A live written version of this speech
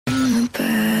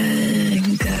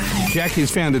Jack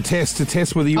has found a test to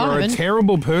test whether you are a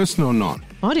terrible person or not.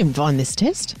 I didn't find this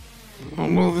test.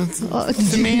 Oh, well, it's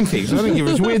semantics. I don't give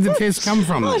a... Where'd the test come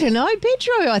from? I don't know.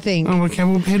 Pedro, I think. Oh, okay.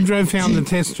 Well, Pedro found the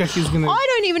test. Jackie's going to... I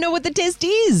don't even know what the test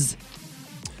is.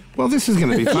 Well, this is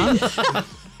going to be fun.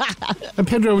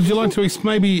 Pedro, would you like to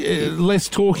maybe less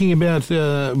talking about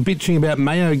bitching about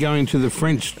Mayo going to the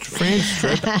France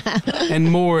trip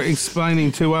and more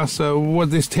explaining to us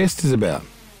what this test is about?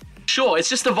 Sure, it's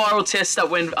just a viral test that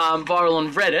went viral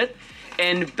on Reddit,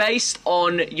 and based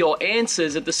on your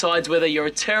answers, it decides whether you're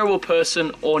a terrible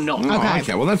person or not.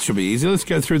 Okay, well, that should be easy. Let's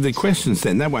go through the questions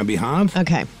then. That won't be hard.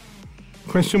 Okay.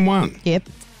 Question 1. Yep.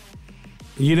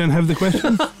 You don't have the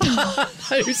question?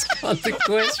 Who's got the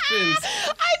questions?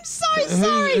 I'm so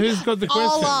sorry. Who's got the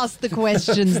question? I'll ask the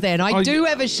questions then. I do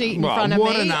have a sheet in front of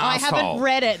what me. an I asshole. haven't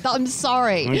read it. I'm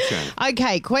sorry.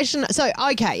 Okay, question. So,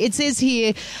 it says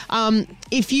here,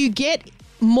 if you get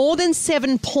more than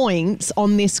 7 points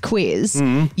on this quiz,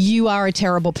 you are a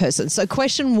terrible person. So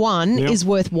question 1 is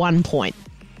worth 1 point.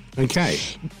 Okay.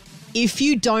 If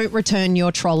you don't return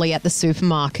your trolley at the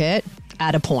supermarket,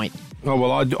 add a point. Oh,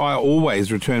 well, I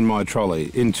always return my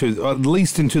trolley at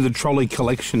least into the trolley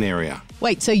collection area.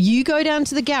 Wait, so you go down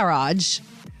to the garage,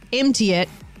 empty it.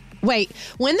 Wait,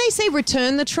 when they say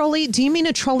return the trolley, do you mean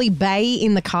a trolley bay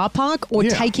in the car park or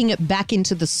taking it back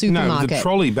into the supermarket? No, the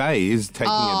trolley bay is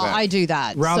taking it back. I do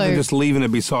that. Rather than just leaving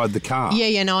it beside the car.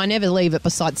 Yeah, no, I never leave it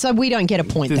beside. So we don't get a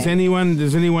point Does there.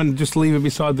 Does anyone just leave it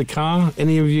beside the car?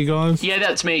 Any of you guys? Yeah,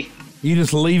 that's me. You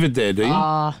just leave it there, do you?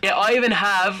 Yeah, I even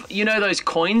have, those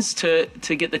coins to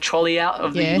get the trolley out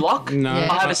of the lock? No.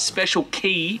 I have a special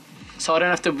key, so I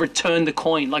don't have to return the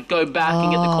coin. Like, go back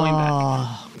and get the coin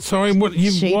back. Sorry, why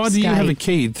do you have a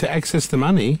key? To access the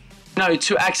money? No,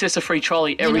 to access a free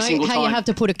trolley every single time. How you have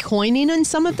to put a coin in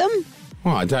some of them? Oh,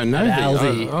 I don't know.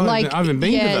 Aldi. I haven't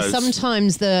been to those.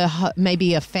 Sometimes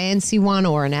maybe a fancy one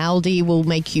or an Aldi will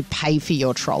make you pay for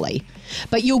your trolley.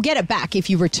 But you'll get it back if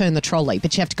you return the trolley,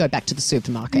 but you have to go back to the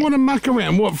supermarket. What a muck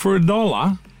around. What, for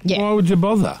 $1? Yeah. Why would you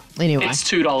bother? Anyway. It's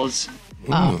 $2.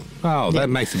 Oh, that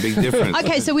makes a big difference.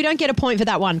 Okay, so we don't get a point for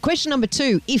that one. Question number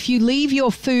 2. If you leave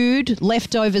your food,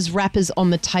 leftovers, wrappers on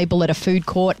the table at a food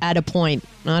court, add a point.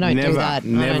 I don't do that.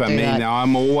 Never. Now,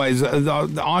 I'm always...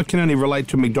 I can only relate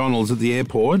to McDonald's at the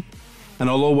airport, and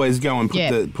I'll always go and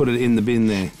put it in the bin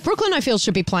there. Brooklyn, I feel,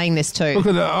 should be playing this too. Look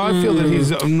at that. I feel that he's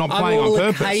not playing on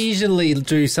purpose. I will occasionally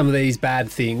do some of these bad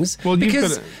things. Well,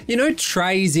 because,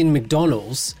 trays in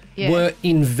McDonald's were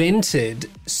invented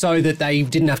so that they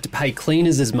didn't have to pay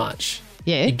cleaners as much.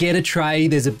 Yeah. You get a tray,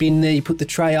 there's a bin there, you put the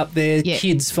tray up there,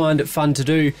 kids find it fun to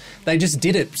do. They just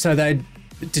did it so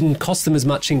it didn't cost them as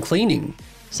much in cleaning.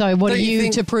 So what do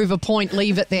you to prove a point,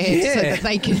 leave it there so that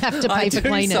they can have to pay for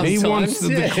cleaners? He wants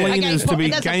the cleaners to be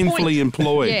gainfully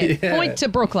employed. Yeah, point to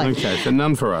Brooklyn. Okay, so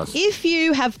none for us. If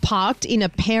you have parked in a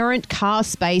parent car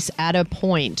space, add a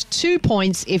point. 2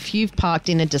 points if you've parked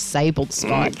in a disabled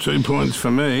spot. 2 points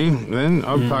for me, then.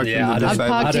 I've parked in the disabled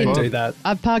spot. I don't do that.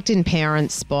 I've parked in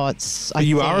parent spots, I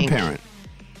You think. are a parent?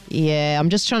 Yeah, I'm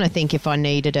just trying to think if I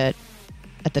needed it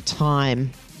at the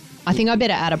time. I think I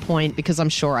better add a point because I'm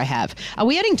sure I have. Are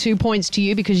we adding 2 points to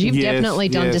you because you've definitely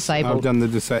done disabled? I've done the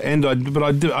disabled, but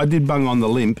I did bung on the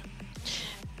limp.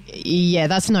 Yeah,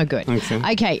 that's no good.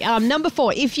 Okay, number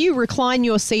 4. If you recline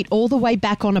your seat all the way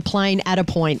back on a plane, add a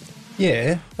point.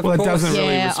 Yeah, well, it doesn't really.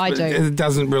 I do. It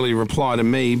doesn't really reply to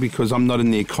me because I'm not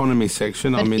in the economy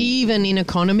section. But even in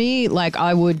economy,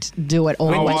 I would do it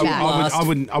all the way back.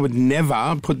 I would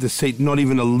never put the seat not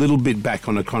even a little bit back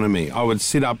on economy. I would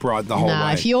sit upright the whole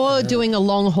way. If you're doing a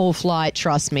long haul flight,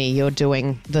 trust me, you're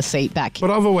doing the seat back.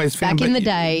 But I've always found back in the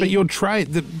day. But your tray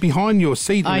behind your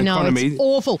seat in economy, it's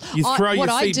awful. You throw your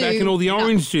seat back and all the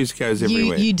orange juice goes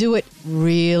everywhere. You do it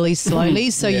really slowly,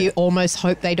 so you almost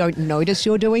hope they don't notice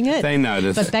you're doing it. They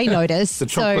notice. But they notice. The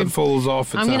chocolate falls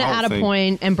off. I'm going to add a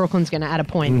point and Brooklyn's going to add a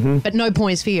point. But no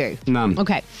points for you. None.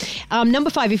 Okay.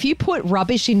 Number 5, if you put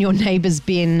rubbish in your neighbour's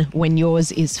bin when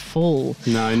yours is full.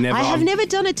 No, never. I have never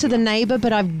done it to the neighbour,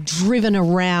 but I've driven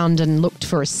around and looked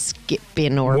for a skip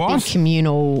bin or a big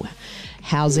communal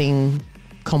housing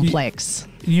complex.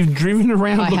 You've driven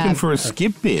around looking for a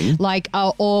skip bin?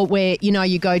 Or where,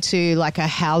 you go to a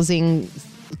housing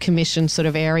commission sort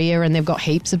of area and they've got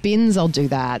heaps of bins, I'll do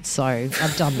that. So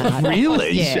I've done that.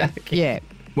 Really? Yeah.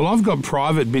 Well, I've got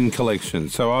private bin collection,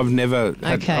 so I've never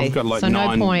had, I've got so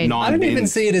nine point. I don't bins. even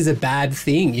see it as a bad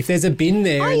thing. If there's a bin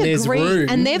there and there's room,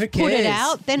 and they've who put it cares?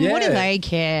 out, then what do they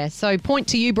care? So point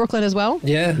to you, Brooklyn, as well?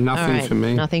 Yeah. Nothing for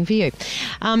me. Nothing for you.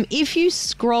 If you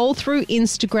scroll through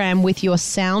Instagram with your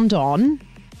sound on,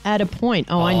 Add a point.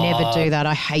 Oh, I never do that.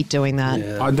 I hate doing that.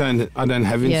 Yeah. I don't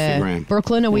have Instagram.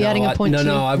 Brooklyn, are we adding a point? No,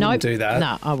 I wouldn't Nope. do that.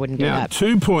 No, I wouldn't do Now, that.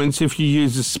 2 points if you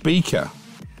use a speaker.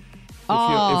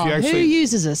 Who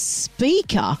uses a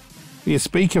speaker? Your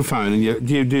speakerphone, and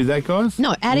do you do that, guys?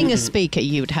 No, adding a speaker,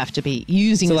 you would have to be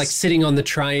using. So a like sitting on the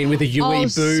train with a UE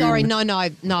boom. Sorry, no.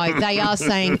 They are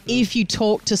saying if you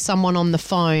talk to someone on the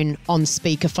phone on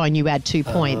speakerphone, you add 2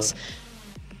 points.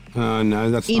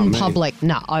 No, that's not In me. public,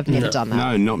 no, I've never done that.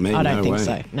 No, not me. I don't no think way.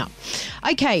 so. No.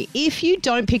 Okay, if you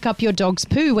don't pick up your dog's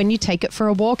poo when you take it for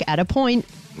a walk, add a point.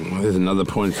 Oh, there's another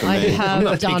point for I me. have I'm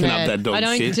not done picking it. up that dog I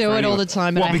don't shit do for it all anyone. the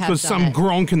time, but What, I have because done some it.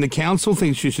 gronk in the council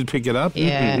thinks you should pick it up?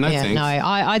 Yeah, no yeah, thanks. no.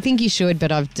 I think you should,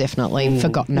 but I've definitely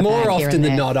forgotten about More it here often and than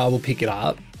there. not, I will pick it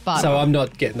up. But- So I'm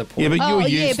not getting the point. Yeah, but Oh, you're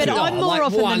yeah, used but to I'm it. more like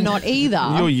often one. than not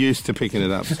either. You're used to picking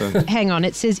it up. So Hang on,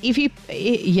 it says if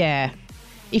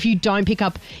you don't pick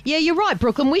up... Yeah, you're right,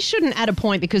 Brooklyn. We shouldn't add a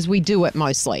point because we do it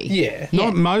mostly. Yeah.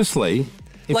 not mostly.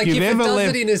 If Like, you've if it ever does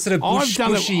left, it in a sort of I've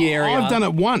done bushy area. I've done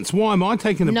it once. Why am I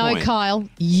taking a No, point? Kyle,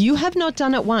 you have not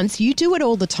done it once. You do it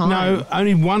all the time. No,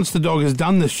 only once the dog has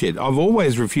done this shit. I've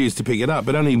always refused to pick it up,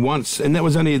 but only once, and that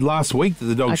was only last week that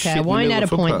the dog shit Okay, I in the won't middle add a of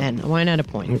the point footpath. then. I won't add a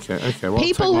point. Okay. Well, I'll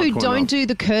People take my who point don't off. do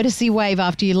the courtesy wave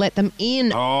after you let them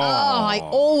in. I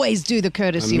always do the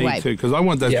courtesy Me wave. too, because I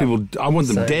want those Yeah. people. I want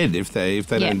them Same. dead if they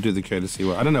Yeah. don't do the courtesy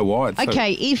way. I don't know why. It's so-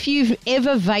 Okay, if you've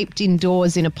ever vaped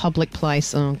indoors in a public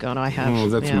place, oh God, I have. Oh,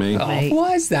 that's Yeah, me.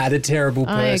 Why is that a terrible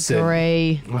I person?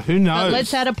 agree. Well, who knows? But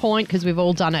let's add a point because we've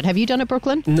all done it. Have you done it,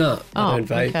 Brooklyn? No, Oh, I don't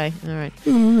vape. okay. All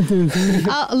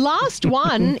right. Last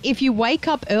one. If you wake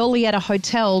up early at a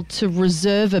hotel to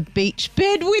reserve a beach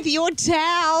bed with your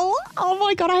towel. Oh,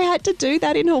 my God. I had to do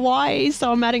that in Hawaii,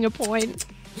 so I'm adding a point.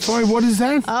 Sorry, what is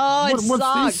that? Oh, it What's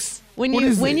sucks. this? When What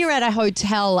is this? you're at a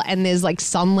hotel and there's like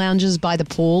sun lounges by the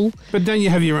pool. But don't you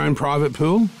have your own private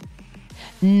pool?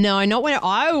 No, not when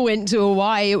I went to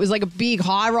Hawaii. It was like a big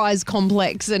high-rise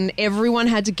complex and everyone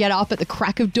had to get up at the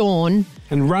crack of dawn.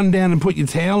 And run down and put your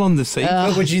towel on the seat?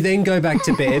 But would you then go back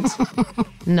to bed?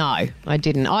 No, I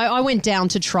didn't. I went down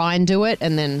to try and do it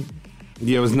and then...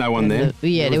 There was no one there?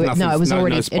 Yeah, There was nothing- it was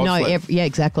already... no spots left. Yeah,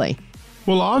 exactly.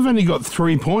 Well, I've only got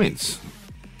 3 points.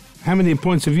 How many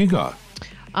points have you got?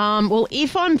 Well,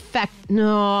 if I'm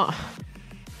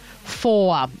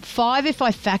 4. 5 if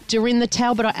I factor in the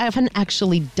towel, but I haven't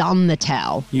actually done the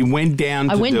towel. You went down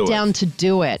to I do went it. down to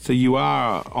do it. So you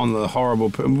are on the horrible...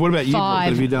 What about you, Brooke? 5,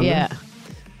 Have you done yeah. that?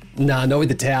 Nah, not with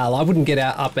the towel. I wouldn't get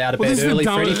up out of Well, bed this is early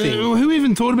the for dumb- anything. Who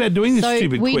even thought about doing this So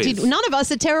stupid we quiz? did. None of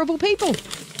us are terrible people.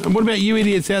 And what about you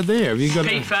idiots out there? Have you got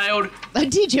Pete failed.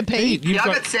 Did you, Pete? Pete, you've Yeah, I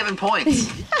got... got 7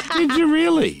 points. Did you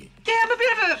really? Yeah, I'm a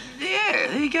bit of a... Yeah,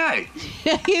 there you go.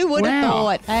 Who would have Wow.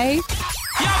 thought, eh?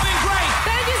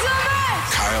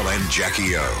 Kyle and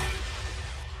Jackie O.